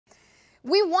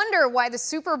We wonder why the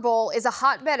Super Bowl is a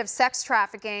hotbed of sex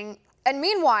trafficking, and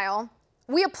meanwhile,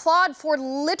 we applaud for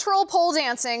literal pole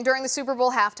dancing during the Super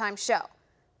Bowl halftime show.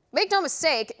 Make no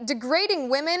mistake, degrading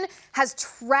women has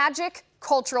tragic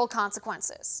cultural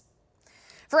consequences.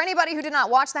 For anybody who did not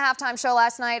watch the halftime show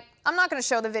last night, I'm not going to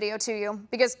show the video to you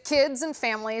because kids and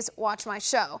families watch my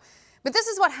show. But this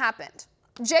is what happened.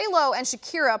 J-Lo and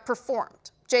Shakira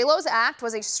performed. J-Lo's act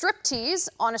was a striptease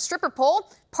on a stripper pole,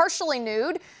 partially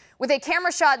nude, with a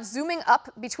camera shot zooming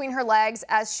up between her legs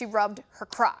as she rubbed her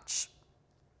crotch.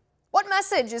 What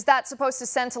message is that supposed to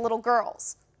send to little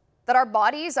girls? That our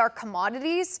bodies are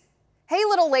commodities? Hey,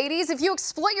 little ladies, if you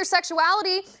exploit your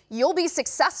sexuality, you'll be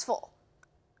successful.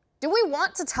 Do we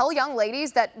want to tell young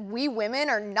ladies that we women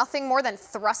are nothing more than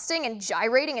thrusting and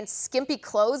gyrating in skimpy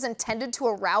clothes intended to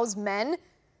arouse men?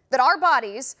 That our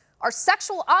bodies are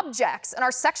sexual objects and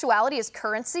our sexuality is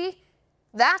currency?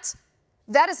 That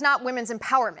is not women's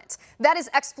empowerment. That is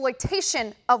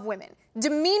exploitation of women,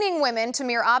 demeaning women to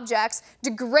mere objects,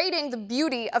 degrading the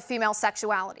beauty of female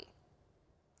sexuality.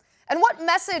 And what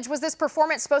message was this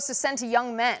performance supposed to send to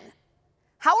young men?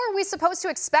 How are we supposed to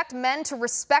expect men to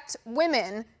respect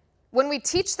women when we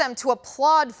teach them to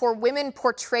applaud for women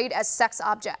portrayed as sex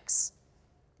objects?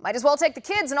 Might as well take the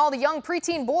kids and all the young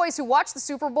preteen boys who watch the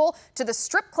Super Bowl to the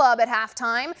strip club at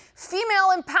halftime.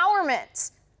 Female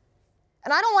empowerment.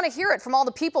 And I don't want to hear it from all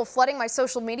the people flooding my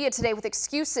social media today with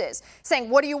excuses, saying,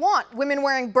 what do you want, women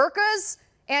wearing burqas?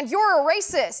 And you're a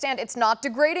racist, and it's not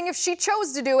degrading if she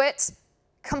chose to do it.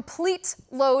 Complete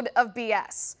load of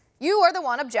BS. You are the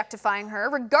one objectifying her,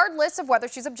 regardless of whether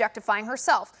she's objectifying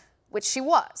herself, which she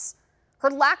was. Her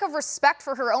lack of respect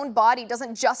for her own body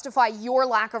doesn't justify your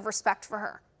lack of respect for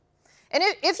her. And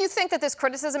if you think that this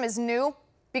criticism is new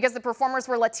because the performers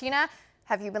were Latina,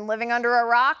 have you been living under a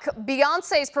rock?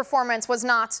 Beyonce's performance was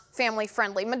not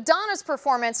family-friendly. Madonna's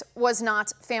performance was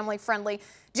not family-friendly.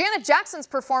 Janet Jackson's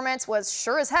performance was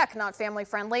sure as heck not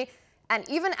family-friendly. And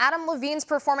even Adam Levine's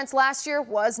performance last year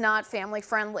was not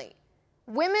family-friendly.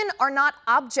 Women are not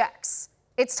objects.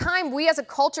 It's time we as a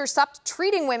culture stopped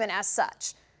treating women as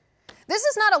such. This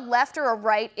is not a left or a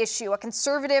right issue, a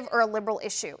conservative or a liberal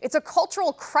issue. It's a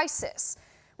cultural crisis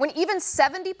when even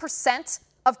 70%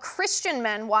 of Christian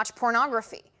men watch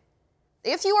pornography.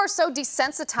 If you are so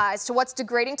desensitized to what's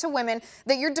degrading to women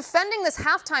that you're defending this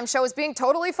halftime show as being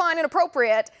totally fine and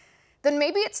appropriate, then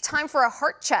maybe it's time for a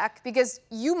heart check because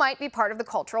you might be part of the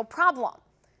cultural problem.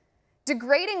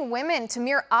 Degrading women to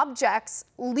mere objects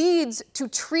leads to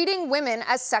treating women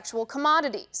as sexual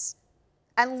commodities.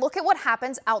 And look at what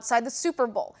happens outside the Super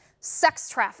Bowl: sex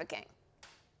trafficking.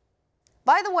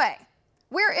 By the way,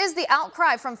 where is the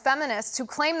outcry from feminists who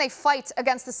claim they fight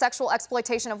against the sexual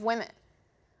exploitation of women?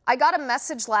 I got a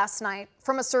message last night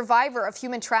from a survivor of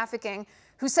human trafficking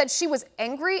who said she was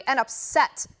angry and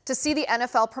upset to see the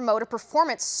NFL promote a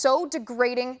performance so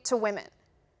degrading to women.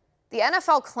 The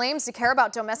NFL claims to care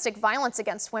about domestic violence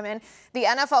against women. The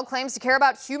NFL claims to care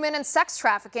about human and sex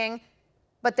trafficking,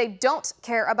 but they don't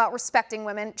care about respecting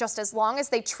women just as long as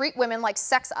they treat women like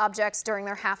sex objects during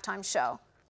their halftime show.